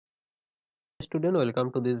student, welcome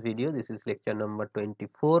to this video. This is lecture number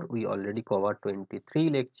 24. We already covered 23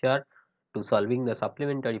 lecture to solving the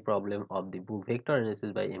supplementary problem of the book vector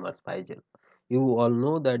analysis by M.R.Spiegel. You all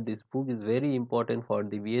know that this book is very important for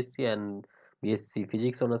the BSc and BSc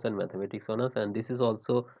physics honors and mathematics honors, and this is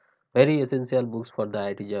also very essential books for the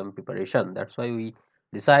IIT JAM preparation. That's why we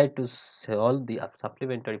decide to solve the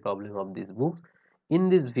supplementary problem of this book. In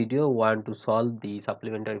this video, we want to solve the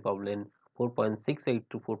supplementary problem 4.68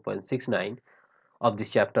 to 4.69 of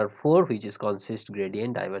this chapter 4, which is consist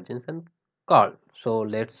gradient, divergence and curl. So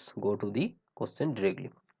let's go to the question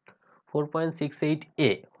directly.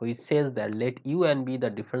 4.68a, which says that let u and be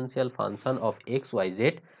the differential function of x, y,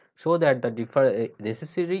 z, so that the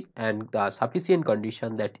necessary and the sufficient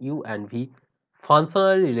condition that u and v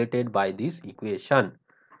functionally related by this equation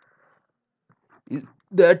is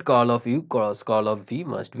that curl of u cross curl of v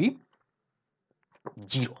must be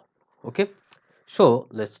 0. Okay, so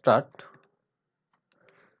let's start.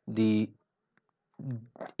 The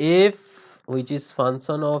f which is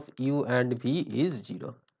function of u and v is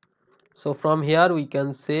 0. So from here we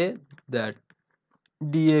can say that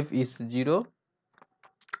df is 0,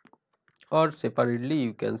 or separately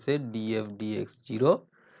you can say df dx 0,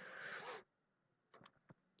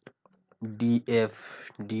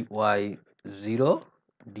 df dy 0,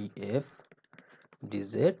 df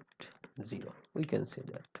dz 0. We can say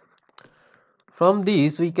that. From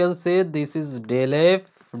this we can say this is del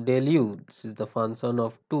f del u. This is the function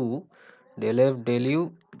of 2, del f del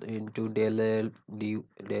u into del l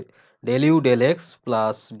del u del x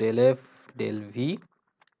plus del f del v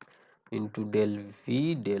into del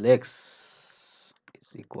v del x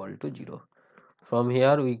is equal to 0. From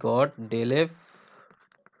here we got del f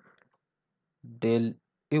del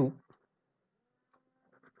u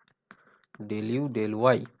del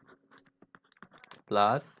y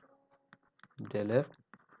plus del f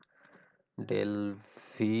del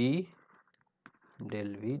v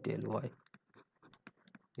del y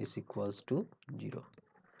is equals to 0.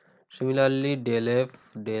 Similarly, del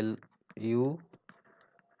f del u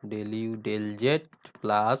del z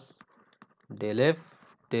plus del f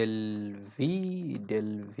del v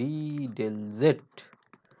del z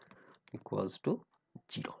equals to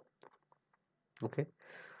 0. Okay,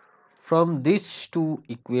 from these two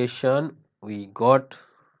equation we got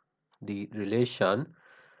the relation.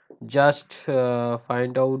 Just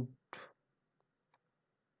find out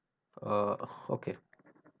okay,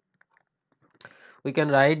 we can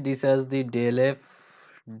write this as the del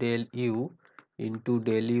f del u into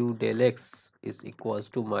del u del x is equals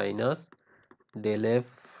to minus del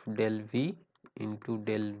f del v into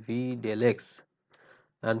del v del x,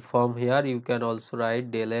 and from here you can also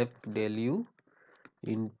write del f del u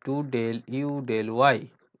into del u del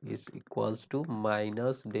y is equals to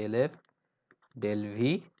minus del f del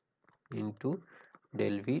v into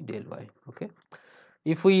del v del y. Okay,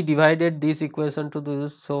 if we divided this equation to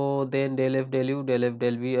this, so then del f del u del f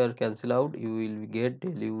del v are cancel out. You will get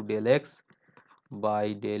del u del x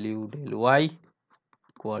by del u del y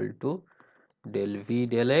equal to del v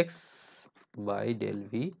del x by del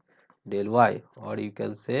v del y, or you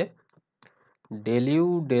can say del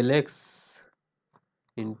u del x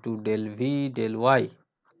into del v del y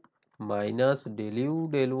minus del u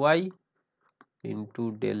del y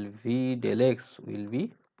into del v del x will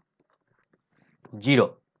be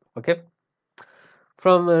 0. Okay,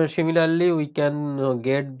 from similarly we can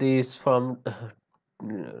get this from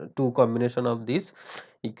two combination of this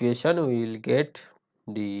equation. We will get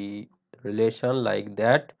the relation like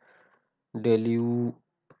that: del u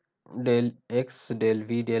del x del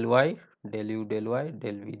v del y del u del y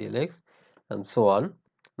del v del x and so on.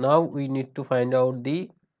 Now we need to find out the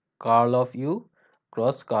curl of u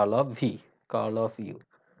cross curl of v. Curl of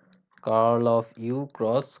u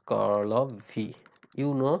cross curl of v.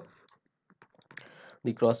 You know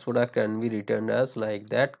the cross product can be written as like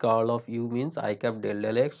that. Curl of u means I cap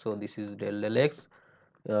del x, so this is del x,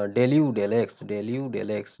 del u del x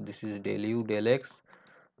this is del u del x,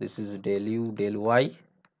 this is del u del y,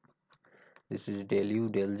 this is del u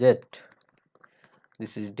del z,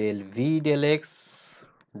 this is del v del x,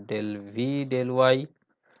 del v del y,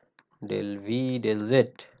 del v del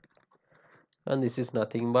z, and this is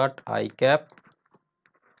nothing but I cap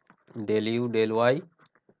del u del y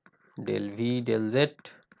del v del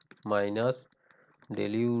z minus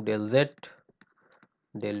del u del z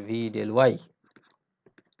del v del y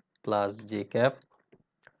plus j cap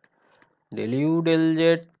del u del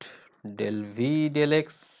z del v del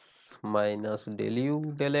x minus del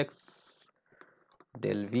u del x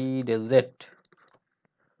del v del z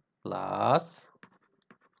plus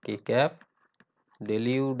k cap del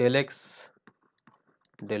u del x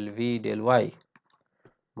del v del y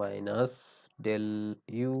minus del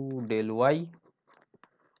u del y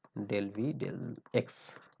del v del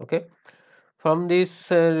x. Okay, from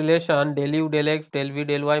this relation del u del x del v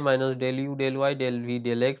del y minus del u del y del v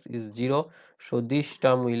del x is 0, so this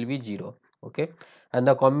term will be 0. Okay, and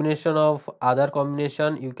the combination of other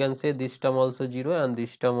combination, you can say this term also 0 and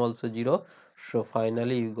this term also 0, so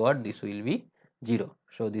finally you got this will be 0.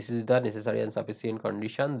 So this is the necessary and sufficient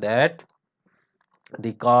condition that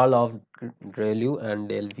the curl of del u and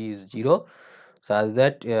del v is 0, such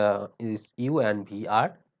that is u and v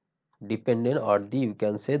are dependent, or the you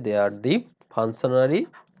can say they are the functionally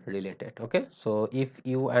related. Okay, so if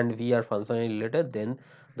u and v are functionally related, then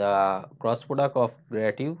the cross product of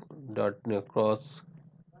grad u dot cross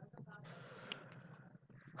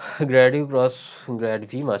grad u cross grad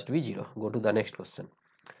v must be 0. Go to the next question.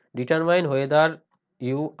 Determine whether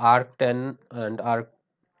u arc tan and arc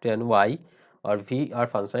tan y or v are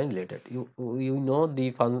functionally related. You know the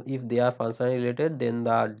if they are functionally related, then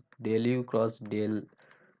the del u cross del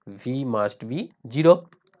v must be 0.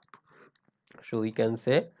 So we can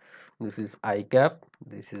say this is I cap,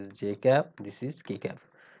 this is j cap, this is k cap.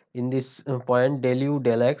 In this point del u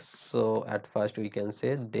del x, so at first we can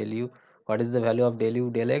say del u, what is the value of del u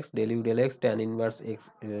del x? Del u del x tan inverse x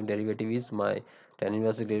derivative is my tan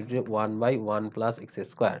inverse derivative 1 by 1 plus x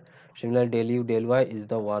square. Similarly del u del y is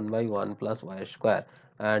the 1 by 1 plus y square,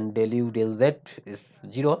 and del u del z is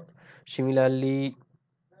 0. Similarly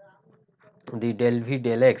the del v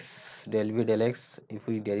del x, if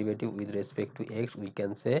we derivative with respect to x, we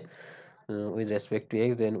can say with respect to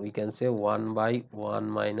x, then we can say 1 by 1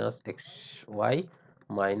 minus xy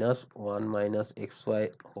minus 1 minus xy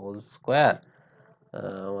whole square,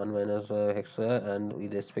 1 minus x square, and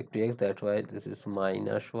with respect to x, that's why this is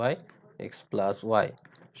minus y x plus y.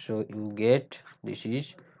 So you get this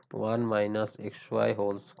is 1 minus xy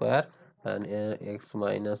whole square and x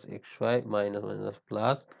minus xy minus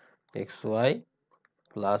plus xy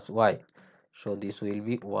plus y. So this will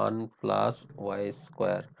be 1 plus y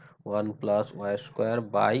square, 1 plus y square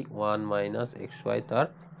by 1 minus xy third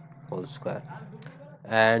whole square.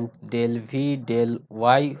 And del v del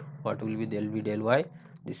y, what will be del v del y?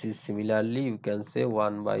 This is similarly you can say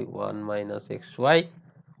 1 by 1 minus xy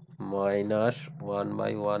minus 1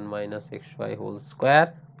 by 1 minus xy whole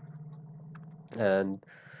square, and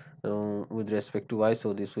with respect to y,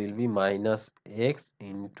 so this will be minus x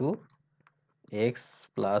into x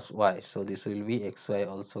plus y. So this will be xy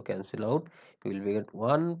also cancel out, you will get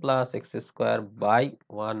 1 plus x square by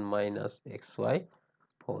 1 minus xy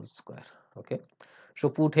whole square. Okay, so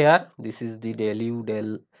put here this is the del u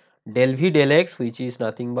del v del x, which is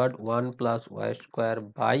nothing but 1 plus y square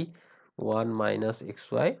by 1 minus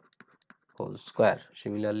xy whole square.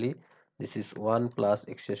 Similarly this is 1 plus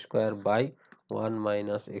x square by 1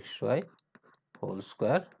 minus xy whole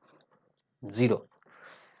square 0.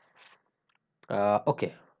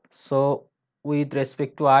 Okay, so with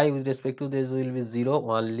respect to I, with respect to this will be 0,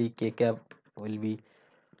 only k cap will be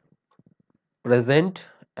present,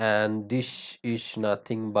 and this is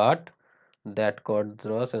nothing but that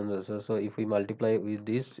quadros, and so if we multiply with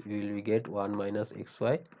this you will get 1 minus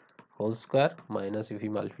xy whole square minus, if we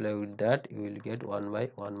multiply with that you will get 1 by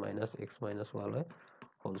 1 minus x minus y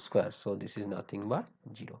whole square. So this is nothing but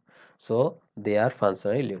 0. So they are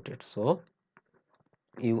functionally related. So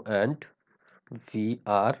u and v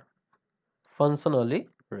are functionally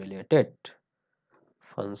related,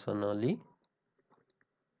 functionally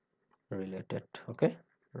related. Okay,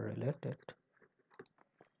 related.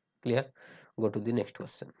 Clear? Go to the next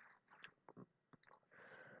question.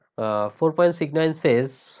 4.69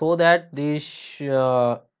 says, so that this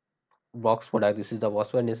box product, this is the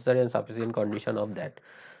box product necessary and sufficient condition of that.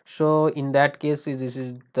 So in that case this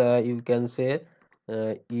is the, you can say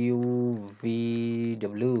u v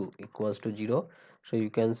w equals to 0. So you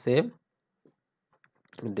can say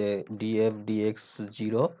the df dx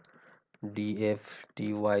 0, df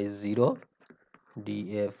dy 0,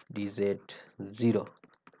 df dz 0.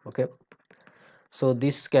 Okay, so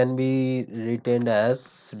this can be written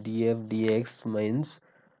as df dx means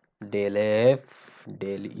del f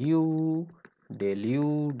del u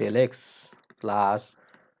del x plus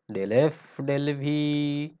del f del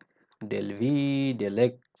v del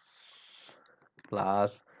x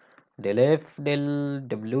plus del f del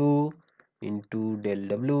w into del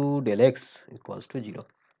w del x equals to 0.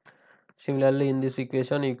 Similarly in this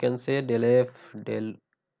equation you can say del f del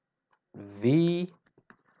v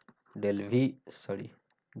del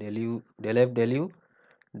u del f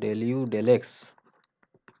del u del x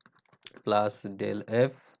plus del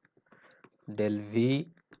f del v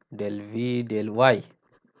del y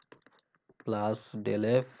plus del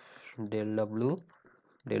f del w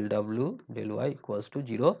del y equals to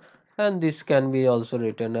 0, and this can be also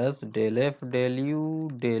written as del f del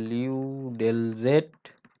u del z.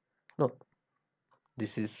 No,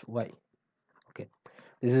 this is y. Okay,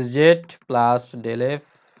 this is z plus del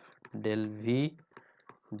f del v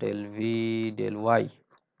del y.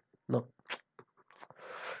 No,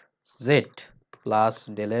 z plus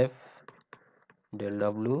del f del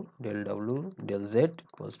w del z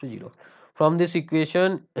equals to 0. From this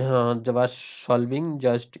equation, by solving,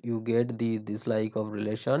 just you get this like of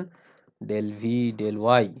relation del v del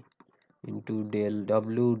y into del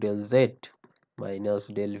w del z minus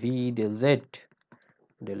del v del z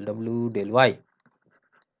del w del y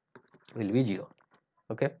will be 0.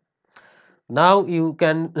 Okay, now you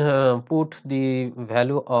can put the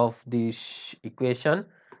value of this equation.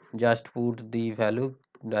 Just put the value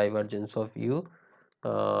divergence of u,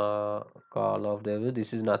 call of w,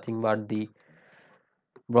 this is nothing but the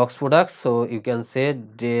box product, so you can say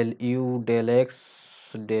del u del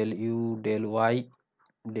x del u del y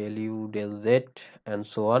del u del z and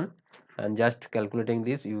so on, and just calculating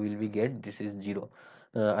this you will be get this is 0.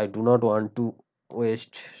 I do not want to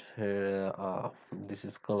waste this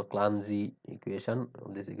is called clumsy equation.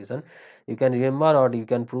 This equation you can remember or you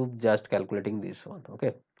can prove just calculating this one.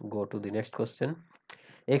 Okay, go to the next question.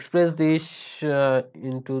 Express this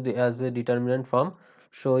into the as a determinant form.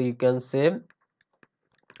 So you can say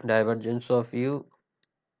divergence of u,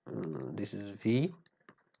 this is v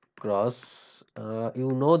cross,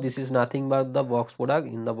 you know this is nothing but the box product.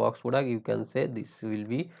 In the box product you can say this will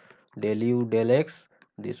be del u del x,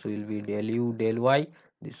 this will be del u del y,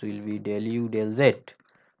 this will be del u del z.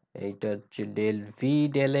 It del v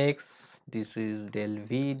del x, this is del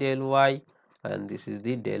v del y, and this is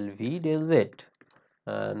the del v del z,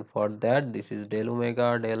 and for that this is del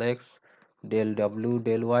omega del x del w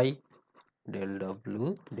del y del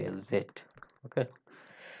w del z. Okay,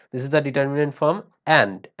 this is the determinant form,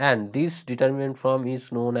 and this determinant form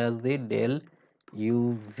is known as the del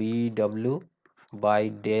u v w by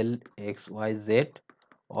del x y z,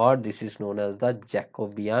 or this is known as the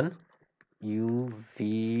Jacobian u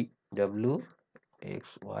v w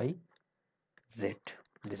x y z.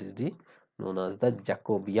 This is the known as the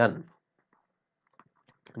Jacobian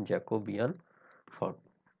form.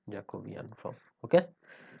 Okay,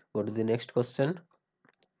 go to the next question.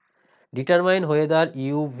 Determine whether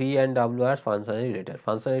u, v and w are functionally related.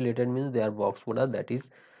 Functionally related means they are box product, that is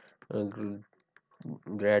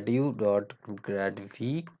grad u dot grad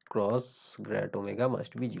v cross grad omega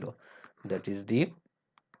must be 0. That is the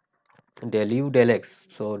del u del x.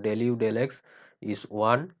 So del u del x is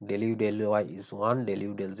 1, del u del y is 1, del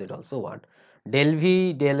u del z also 1. Del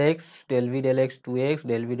v del x 2x,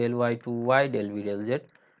 del v del y 2y, del v del z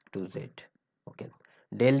 2z. Okay,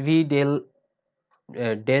 del v del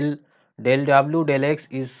del w del x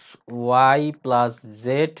is y plus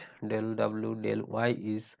z, del w del y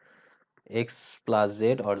is x plus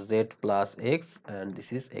z or z plus x, and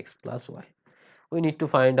this is x plus y. We need to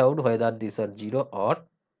find out whether these are 0 or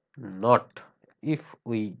not. If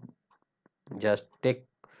we just take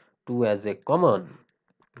 2 as a common,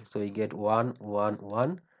 so we get 1 1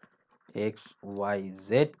 1 x y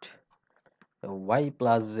z, y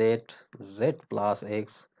plus z, z plus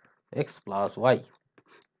x, x plus y.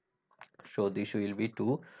 So this will be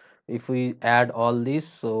 2. If we add all this,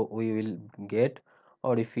 so we will get,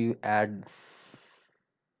 or if you add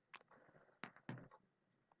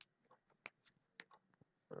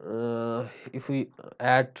if we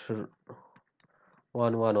add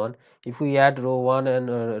 1 1 1, if we add row 1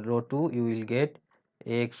 and row 2, you will get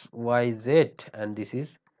x y z, and this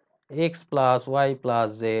is x plus y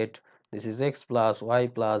plus z, this is x plus y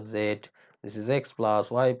plus z, this is x plus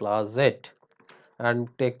y plus z, and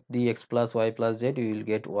take the x plus y plus z, you will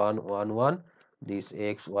get 1 1 1, this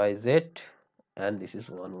x y z, and this is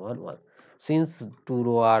 1 1 1. Since two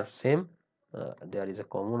row are same, there is a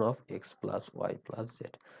common of x plus y plus z.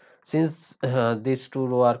 Since these two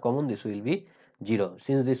row are common, this will be 0.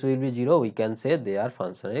 Since this will be 0, we can say they are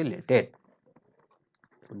functionally related.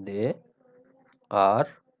 They are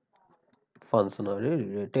functionally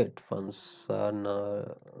related.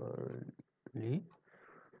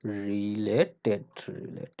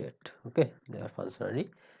 Okay, they are functionally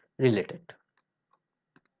related.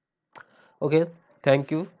 Okay,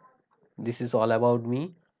 thank you. This is all about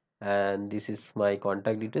me, and this is my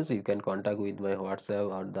contact details. You can contact with my WhatsApp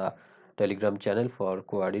or the Telegram channel for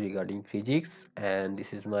query regarding physics, and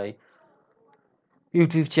this is my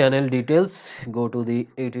YouTube channel details. Go to the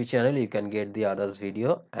YouTube channel, you can get the others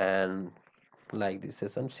video, and like this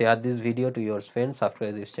session, share this video to your friends,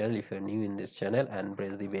 subscribe this channel if you are new in this channel, and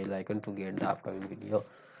press the bell icon to get the upcoming video.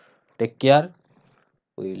 Take care.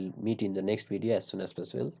 We will meet in the next video as soon as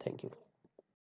possible. Thank you.